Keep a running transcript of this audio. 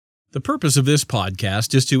The purpose of this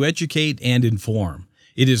podcast is to educate and inform.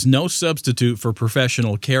 It is no substitute for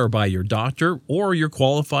professional care by your doctor or your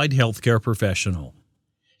qualified healthcare professional.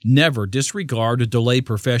 Never disregard or delay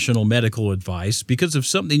professional medical advice because of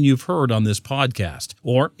something you've heard on this podcast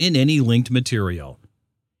or in any linked material.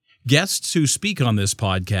 Guests who speak on this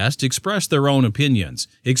podcast express their own opinions,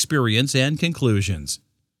 experience, and conclusions.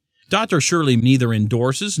 Dr. Shirley neither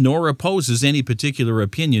endorses nor opposes any particular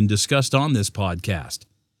opinion discussed on this podcast.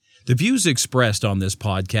 The views expressed on this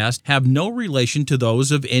podcast have no relation to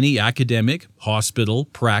those of any academic, hospital,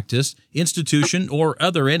 practice, institution, or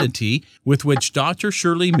other entity with which Dr.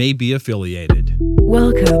 Shirley may be affiliated.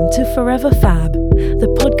 Welcome to Forever Fab, the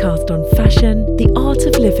podcast on fashion, the art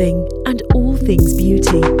of living, and all things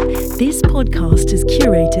beauty. This podcast is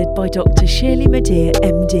curated by Dr. Shirley Madeir,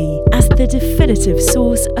 MD, as the definitive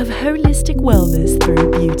source of holistic wellness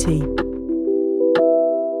through beauty.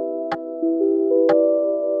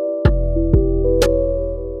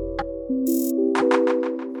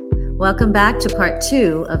 Welcome back to part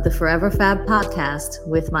 2 of the Forever Fab podcast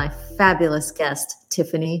with my fabulous guest,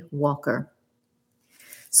 Tiffany Walker.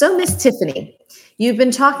 So, Miss Tiffany, you've been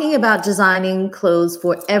talking about designing clothes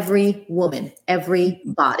for every woman, every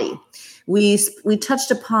body. We touched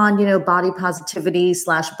upon, body positivity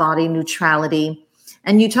 / body neutrality.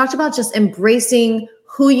 And you talked about just embracing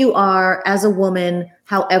who you are as a woman,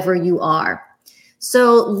 however you are.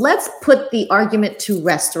 So let's put the argument to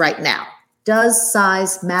rest right now. Does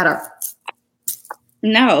size matter?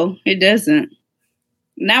 No, it doesn't.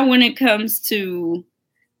 Not when it comes to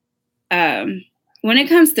fashion and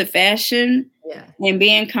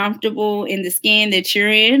being comfortable in the skin that you're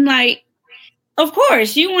in. Like, of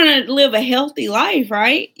course, you want to live a healthy life,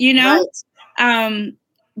 right? Right.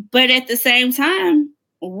 But at the same time,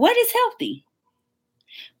 what is healthy?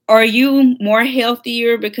 Are you more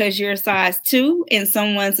healthier because you're a size 2 and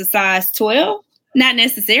someone's a size 12? Not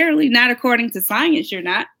necessarily, not according to science, you're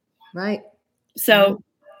not. Right. So.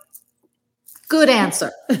 Good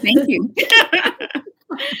answer. Thank you.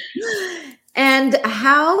 And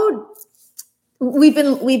how we've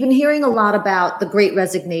been hearing a lot about the Great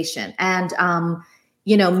Resignation and,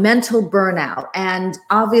 mental burnout. And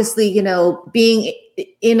obviously, being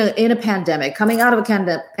in a pandemic, coming out of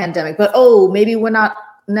a pandemic, but, maybe we're not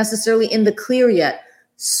necessarily in the clear yet.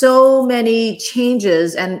 So many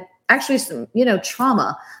changes and actually some,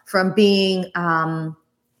 trauma from being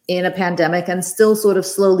in a pandemic and still sort of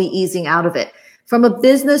slowly easing out of it. From a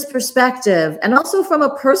business perspective and also from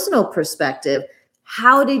a personal perspective,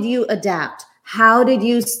 how did you adapt? How did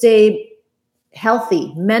you stay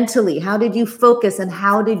healthy mentally? How did you focus and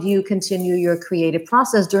how did you continue your creative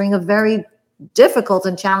process during a very difficult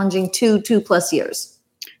and challenging two plus years?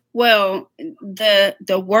 Well,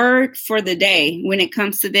 the word for the day when it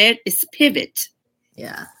comes to that is pivot.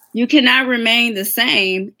 Yeah. You cannot remain the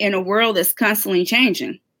same in a world that's constantly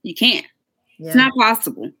changing. You can't. Yeah. It's not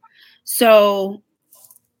possible. So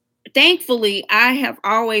thankfully, I have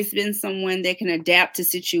always been someone that can adapt to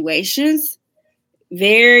situations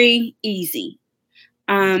very easy.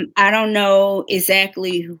 I don't know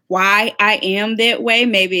exactly why I am that way.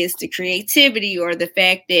 Maybe it's the creativity or the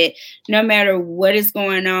fact that no matter what is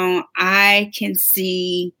going on, I can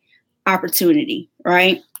see opportunity,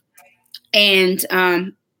 right? And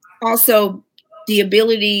also the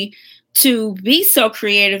ability to be so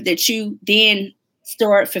creative that you then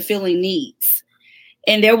start fulfilling needs.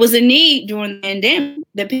 And there was a need during the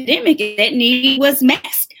pandemic. That need was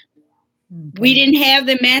masks. Okay. We didn't have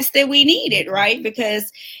the masks that we needed, right?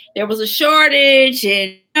 Because there was a shortage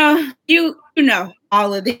and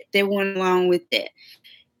all of that went along with that.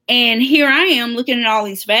 And here I am looking at all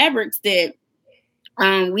these fabrics that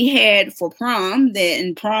we had for prom,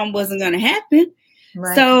 and prom wasn't going to happen.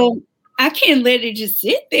 Right. So I can't let it just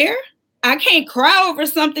sit there. I can't cry over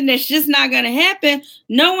something that's just not going to happen.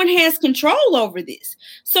 No one has control over this.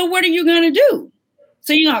 So what are you going to do?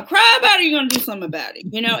 So you're going to cry about it, or you're going to do something about it,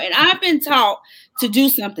 and I've been taught to do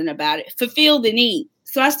something about it, fulfill the need.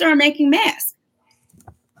 So I started making masks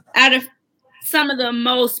out of some of the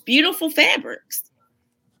most beautiful fabrics.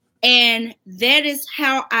 And that is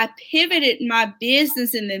how I pivoted my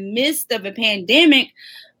business in the midst of a pandemic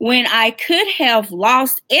when I could have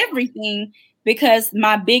lost everything because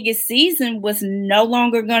my biggest season was no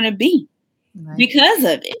longer going to be because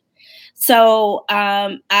of it. So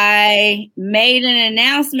I made an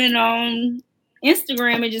announcement on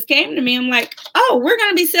Instagram. It just came to me. I'm like, we're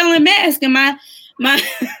going to be selling masks. And my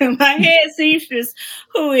head seamstress,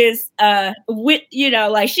 who is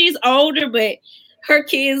she's older, but her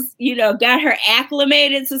kids, got her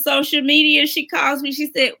acclimated to social media. She calls me.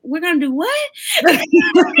 She said, "We're going to do what?"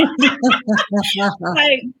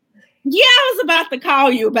 Yeah, I was about to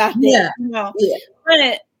call you about that. Yeah. You know? Yeah.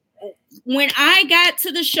 But when I got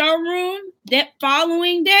to the showroom that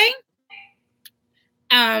following day,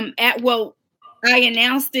 I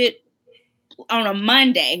announced it on a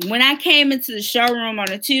Monday. When I came into the showroom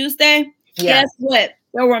on a Tuesday, guess what?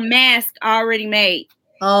 There were masks already made.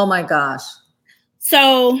 Oh my gosh.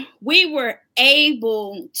 So we were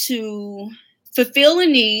able to fulfill a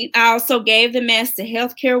need. I also gave the mask to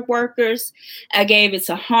healthcare workers. I gave it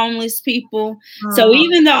to homeless people. So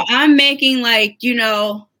even though I'm making like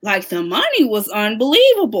the money was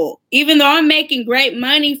unbelievable, even though I'm making great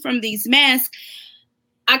money from these masks,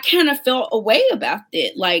 I kind of felt a way about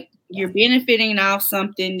that. Like, you're benefiting off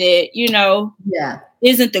something that,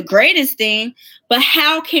 isn't the greatest thing, but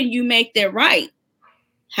how can you make that right?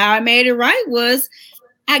 How I made it right was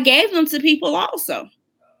I gave them to people also.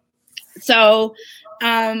 So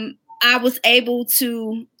I was able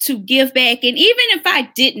to give back. And even if I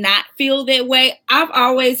did not feel that way, I've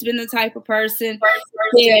always been the type of person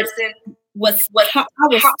that was taught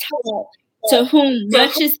to whom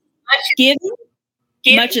much is given,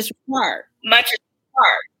 much is required.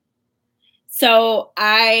 So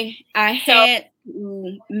I had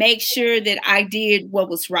to make sure that I did what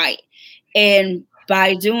was right. And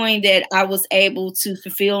by doing that, I was able to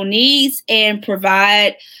fulfill needs and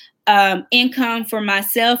provide income for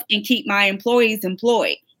myself and keep my employees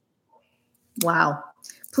employed. Wow.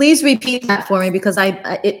 Please repeat that for me, because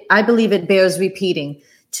I believe it bears repeating.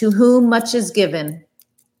 To whom much is given.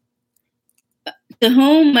 To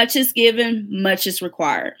whom much is given, much is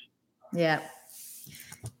required. Yeah.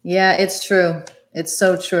 Yeah, it's true. It's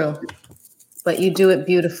so true. But you do it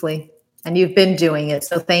beautifully, and you've been doing it.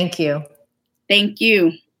 So thank you. Thank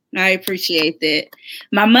you. I appreciate that.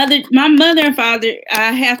 My mother and father,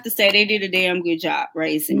 I have to say, they did a damn good job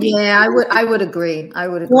raising me. Yeah, I would agree.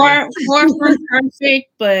 Far from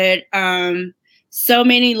perfect, but so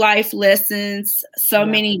many life lessons, so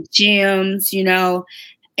many gems, and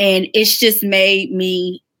it's just made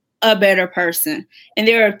me a better person. And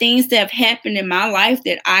there are things that have happened in my life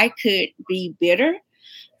that I could be bitter.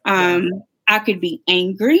 I could be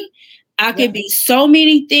angry. I could be so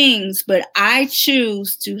many things, but I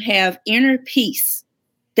choose to have inner peace.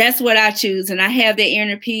 That's what I choose. And I have that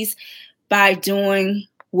inner peace by doing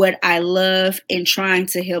what I love and trying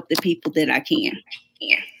to help the people that I can.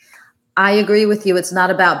 I agree with you. It's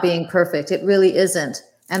not about being perfect. It really isn't.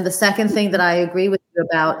 And the second thing that I agree with you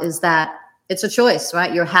about is that it's a choice,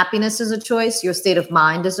 right? Your happiness is a choice. Your state of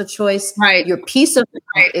mind is a choice. Right. Your peace of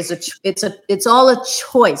mind is it's all a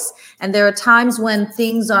choice. And there are times when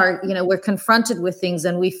things are, we're confronted with things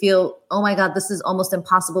and we feel, oh my God, this is almost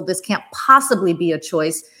impossible. This can't possibly be a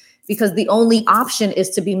choice, because the only option is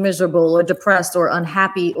to be miserable or depressed or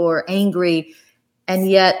unhappy or angry. And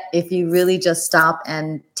yet, if you really just stop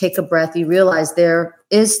and take a breath, you realize there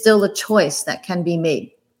is still a choice that can be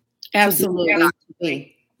made.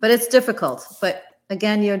 Absolutely. But it's difficult. But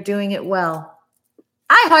again, you're doing it well.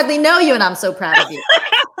 I hardly know you, and I'm so proud of you.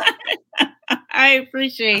 I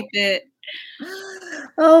appreciate that.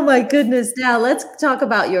 Oh, my goodness. Now, let's talk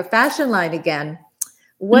about your fashion line again.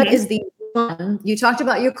 What is the one? You talked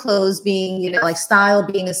about your clothes being, like style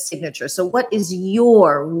being a signature. So what is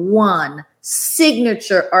your one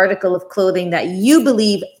signature article of clothing that you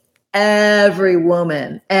believe every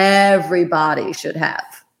woman, everybody should have?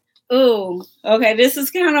 Oh, okay. This is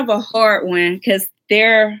kind of a hard one because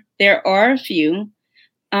there are a few,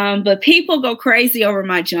 but people go crazy over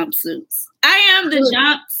my jumpsuits. I am the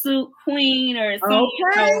jumpsuit queen, or something.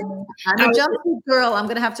 Okay. I'm a jumpsuit girl. I'm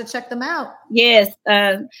gonna have to check them out. Yes.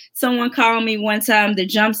 Someone called me one time the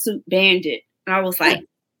jumpsuit bandit. I was like,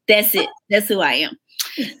 that's it. That's who I am.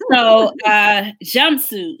 So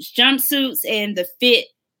jumpsuits, and the fit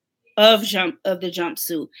of the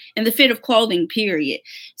jumpsuit, and the fit of clothing, period.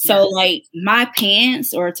 So like my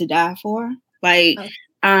pants are to die for. Like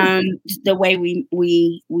the way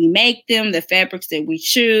we make them, the fabrics that we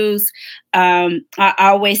choose. I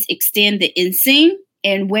always extend the inseam,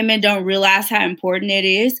 and women don't realize how important it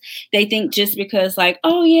is. They think just because like,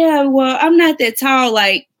 oh yeah, well, I'm not that tall.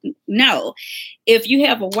 Like, no, if you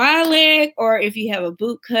have a wide leg or if you have a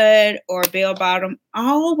boot cut or bell bottom,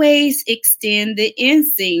 always extend the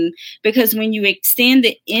inseam, because when you extend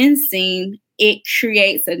the inseam, it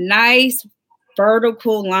creates a nice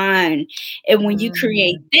vertical line. And when you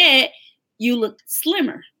create that, you look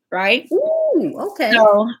slimmer, right? Ooh, okay.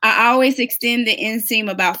 So I always extend the inseam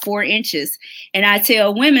about 4 inches. And I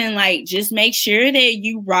tell women, like, just make sure that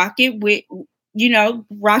you rock it with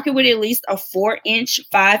at least a 4-inch,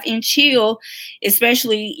 5-inch heel,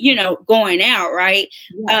 especially, going out, right?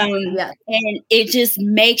 And it just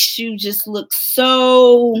makes you just look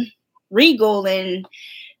so regal and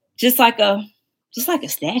just like a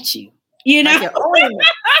statue, you know.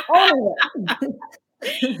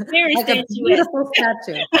 Very like a beautiful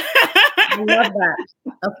statue. I love that.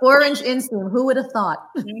 A 4-inch inseam. Who would have thought?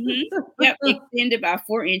 Yep, extended by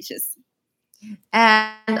 4 inches.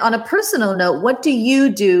 And on a personal note, what do you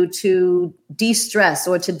do to de-stress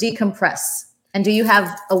or to decompress? And do you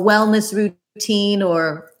have a wellness routine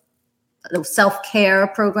or a self-care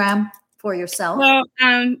program for yourself? Well,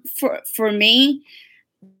 for me,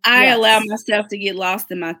 I allow myself to get lost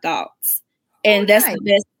in my thoughts, and that's the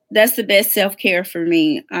best. That's the best self-care for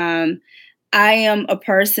me. I am a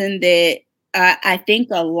person that I think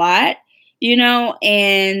a lot, you know,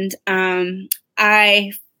 and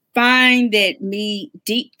I find that me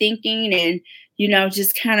deep thinking and, you know,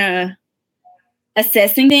 just kind of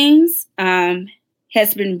assessing things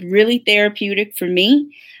has been really therapeutic for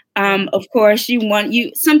me. Of course,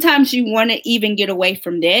 sometimes you want to even get away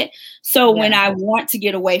from that. So when I want to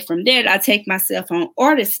get away from that, I take myself on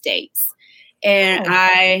artist dates. And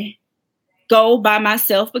I go by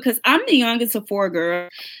myself because I'm the youngest of 4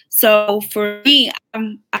 girls. So for me,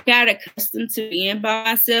 I got accustomed to being by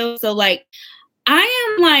myself. So like,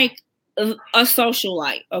 I am like a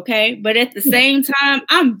socialite, okay? But at the same time,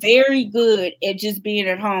 I'm very good at just being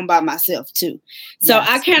at home by myself too. So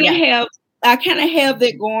I kind of have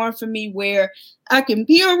that going for me where I can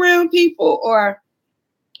be around people or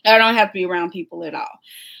I don't have to be around people at all.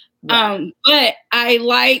 But I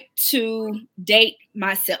like to date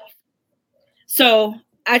myself. So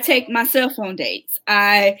I take myself on dates.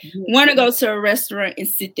 I want to go to a restaurant and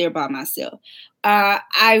sit there by myself.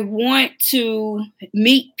 I want to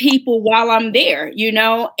meet people while I'm there, you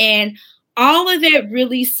know, and all of that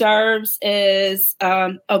really serves as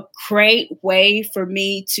a great way for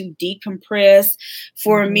me to decompress,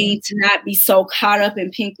 for me to not be so caught up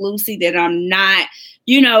in Pink Lucy that I'm not,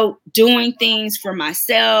 you know, doing things for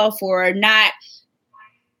myself or not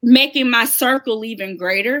making my circle even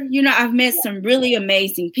greater. You know, I've met some really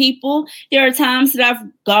amazing people. There are times that I've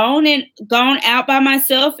gone out by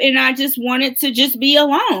myself and I just wanted to just be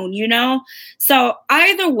alone, you know? So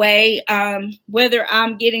either way, whether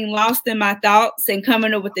I'm getting lost in my thoughts and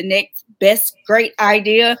coming up with the next best great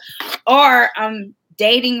idea, or I'm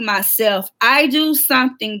dating myself, I do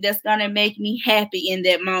something that's going to make me happy in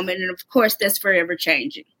that moment. And of course, that's forever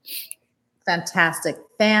changing. Fantastic.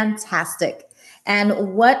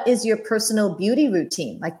 And what is your personal beauty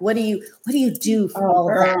routine? Like, what do you do for all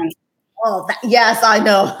that? Oh, that? Yes, I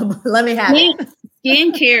know. Let me have it.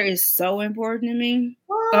 Skincare is so important to me.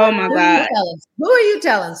 Oh my God. Who are you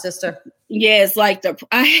telling, sister? Yes, like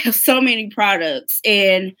I have so many products,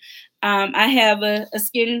 and I have a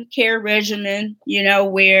skincare regimen, you know,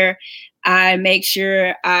 where I make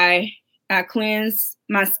sure I cleanse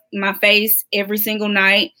my face every single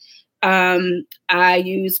night. I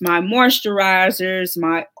use my moisturizers,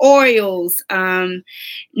 my oils.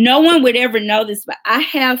 No one would ever know this, but I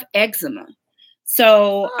have eczema.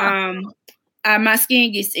 So my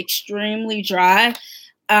skin gets extremely dry.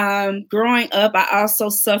 Growing up, I also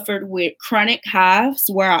suffered with chronic hives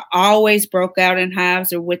where I always broke out in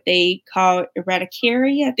hives, or what they call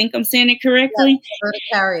urticaria. I think I'm saying it correctly. Yes,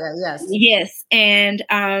 urticaria, yes. Yes. And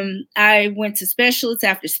I went to specialists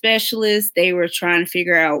after specialists. They were trying to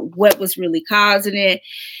figure out what was really causing it.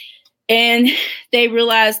 And they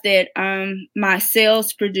realized that my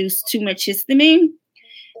cells produce too much histamine.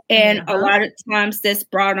 And a lot of times that's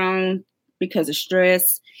brought on because of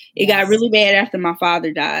stress. It got really bad after my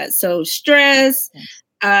father died. So stress,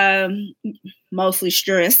 mostly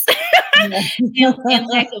stress, and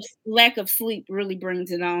lack of sleep really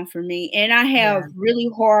brings it on for me. And I have really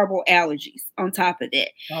horrible allergies on top of that.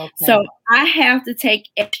 Okay. So I have to take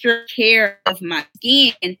extra care of my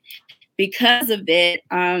skin because of that.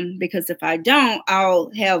 Because if I don't,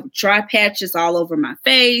 I'll have dry patches all over my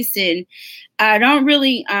face, and I don't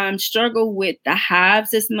really struggle with the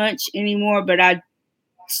hives as much anymore, but I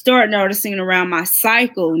start noticing around my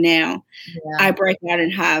cycle now, I break out in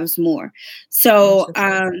hives more. So,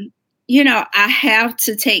 you know, I have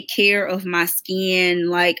to take care of my skin.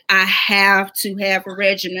 Like, I have to have a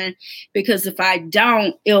regimen, because if I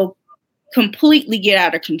don't, it'll completely get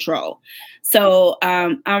out of control. So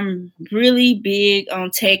I'm really big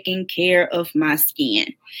on taking care of my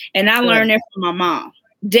skin. And I learned it from my mom.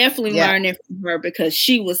 Definitely learned it from her, because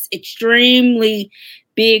she was extremely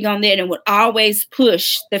big on that and would always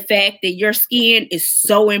push the fact that your skin is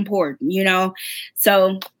so important, you know?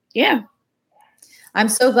 So, yeah. I'm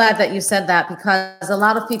so glad that you said that, because a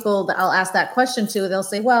lot of people that I'll ask that question to, they'll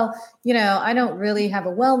say, well, you know, I don't really have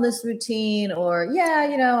a wellness routine, or,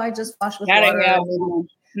 you know, I just wash with water.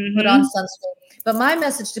 put on sunscreen. But my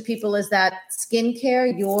message to people is that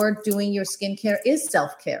skincare, you're doing your skincare is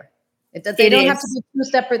self-care. They don't have to be two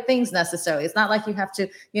separate things necessarily. It's not like you have to,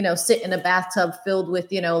 sit in a bathtub filled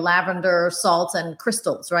with, lavender, salt, and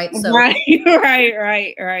crystals, right? So right.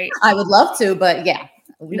 I would love to, but yeah.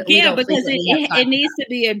 Because it needs to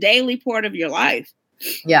be a daily part of your life.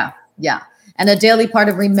 Yeah. And a daily part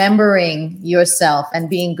of remembering yourself and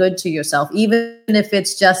being good to yourself, even if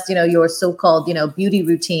it's just, your so-called, beauty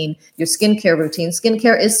routine, your skincare routine.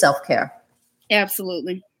 Skincare is self-care.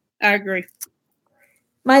 Absolutely. I agree.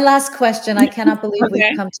 My last question. I cannot believe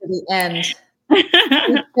we've come to the end. Thank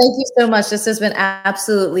you so much. This has been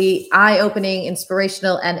absolutely eye-opening,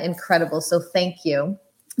 inspirational, and incredible. So thank you.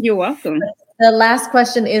 You're welcome. The last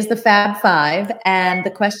question is the Fab Five. And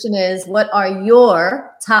the question is, what are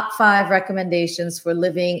your top 5 recommendations for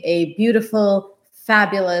living a beautiful,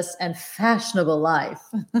 fabulous, and fashionable life?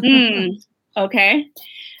 Okay.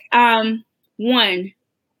 1,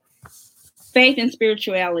 faith and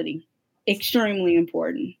spirituality. Extremely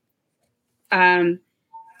important. 2,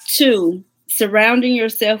 surrounding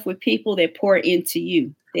yourself with people that pour into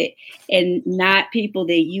you, and not people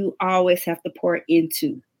that you always have to pour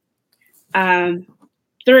into.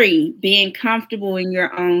 3, being comfortable in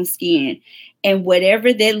your own skin, and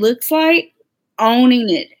whatever that looks like, owning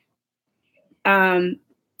it.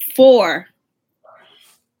 4,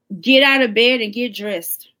 get out of bed and get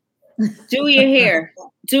dressed. Do your hair,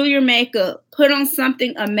 do your makeup, put on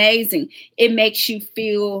something amazing. It makes you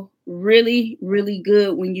feel really, really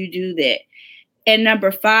good when you do that. And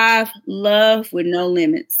number 5, love with no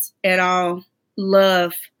limits at all.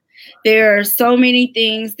 Love. There are so many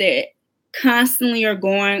things that constantly are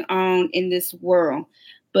going on in this world,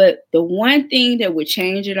 but the one thing that would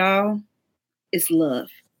change it all is love.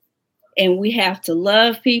 And we have to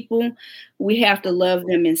love people. We have to love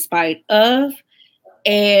them in spite of.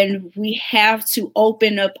 And we have to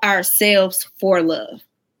open up ourselves for love.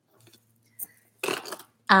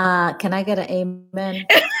 Can I get an amen?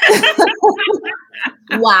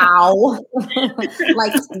 Wow.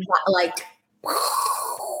 like.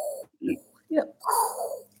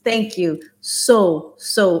 Thank you so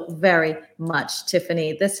very much,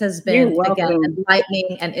 Tiffany. This has been, again,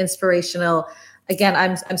 enlightening and inspirational. Again,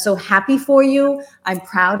 I'm so happy for you. I'm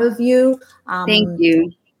proud of you. Thank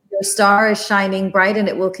you. Your star is shining bright, and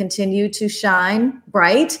it will continue to shine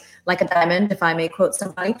bright like a diamond, if I may quote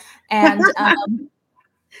somebody. And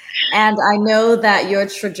and I know that your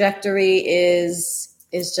trajectory is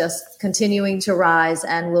just continuing to rise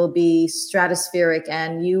and will be stratospheric,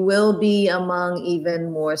 and you will be among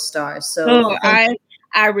even more stars. So I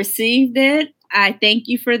received it. I thank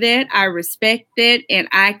you for that. I respect it, and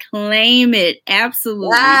I claim it.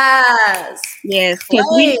 Absolutely. Yes.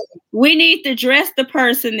 Because we need to dress the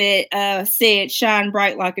person that said shine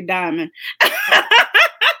bright like a diamond.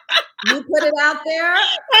 You put it out there,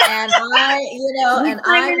 and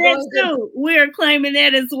we're claiming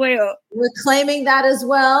that as well. We're claiming that as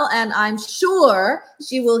well, and I'm sure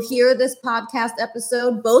she will hear this podcast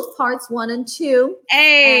episode, both parts 1 and 2.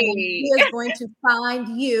 Hey, and she is going to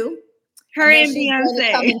find you. Her and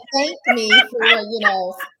Beyonce. Come and thank me for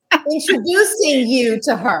introducing you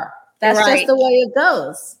to her. That's just the way it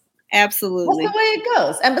goes. Absolutely. That's the way it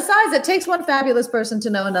goes. And besides, it takes one fabulous person to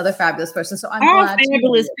know another fabulous person. So I'm all glad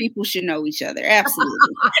fabulous people should know each other.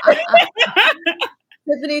 Absolutely.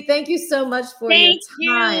 Tiffany, thank you so much for your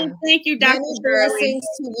time. Thank you, Dr. Many blessings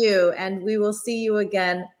to you, and we will see you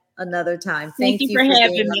again another time. Thank you for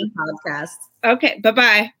having me on the podcast. Okay,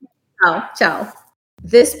 bye-bye. Ciao.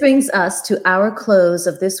 This brings us to our close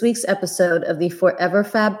of this week's episode of the Forever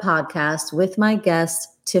Fab podcast with my guest,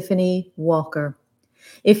 Tiffany Walker.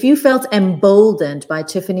 If you felt emboldened by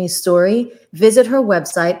Tiffany's story, visit her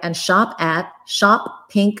website and shop at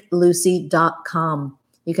shoppinklucy.com.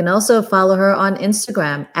 You can also follow her on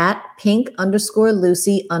Instagram at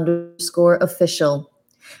pink_Lucy_official.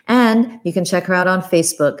 And you can check her out on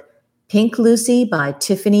Facebook, Pink Lucy by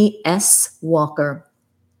Tiffany S. Walker.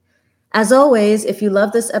 As always, if you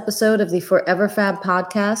love this episode of the Forever Fab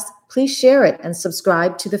podcast, please share it and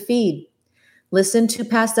subscribe to the feed. Listen to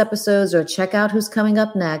past episodes or check out who's coming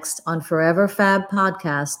up next on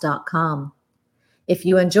foreverfabpodcast.com. If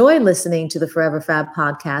you enjoy listening to the Forever Fab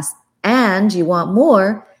podcast and you want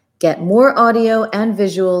more, get more audio and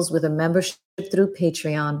visuals with a membership through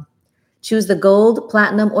Patreon. Choose the gold,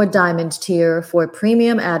 platinum, or diamond tier for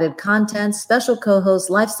premium added content, special co-hosts,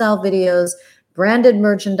 lifestyle videos, branded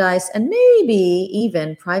merchandise, and maybe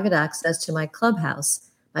even private access to my clubhouse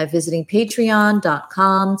by visiting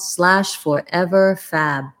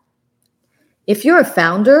patreon.com/foreverfab. If you're a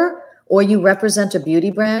founder or you represent a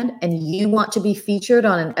beauty brand and you want to be featured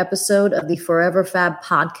on an episode of the Forever Fab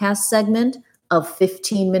podcast segment of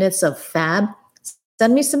 15 Minutes of Fab,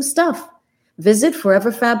 send me some stuff. Visit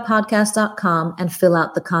foreverfabpodcast.com and fill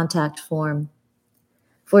out the contact form.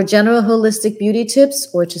 For general holistic beauty tips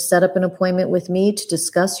or to set up an appointment with me to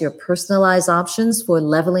discuss your personalized options for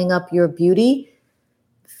leveling up your beauty,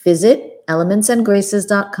 visit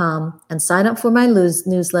elementsandgraces.com and sign up for my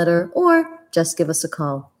newsletter or just give us a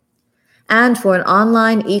call. And for an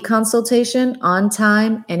online e-consultation on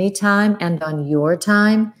time, anytime, and on your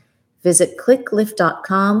time, visit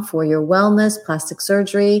clicklift.com for your wellness, plastic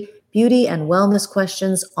surgery, beauty, and wellness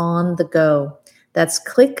questions on the go. That's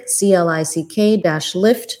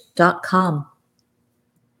click-lift.com.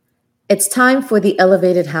 It's time for the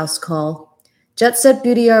Elevated House Call. Jet Set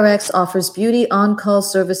Beauty RX offers beauty on-call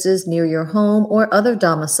services near your home or other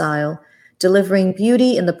domicile, delivering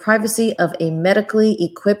beauty in the privacy of a medically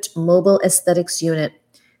equipped mobile aesthetics unit.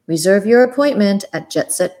 Reserve your appointment at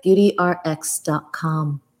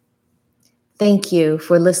jetsetbeautyrx.com. Thank you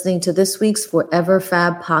for listening to this week's Forever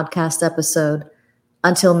Fab podcast episode.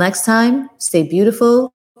 Until next time, stay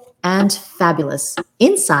beautiful and fabulous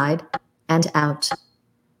inside and out.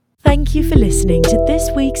 Thank you for listening to this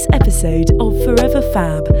week's episode of Forever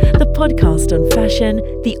Fab, the podcast on fashion,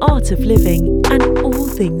 the art of living, and all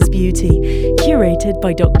things beauty, curated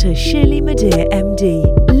by Dr. Shirley Madea, MD.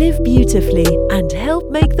 Live beautifully and help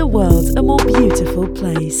make the world a more beautiful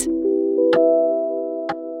place.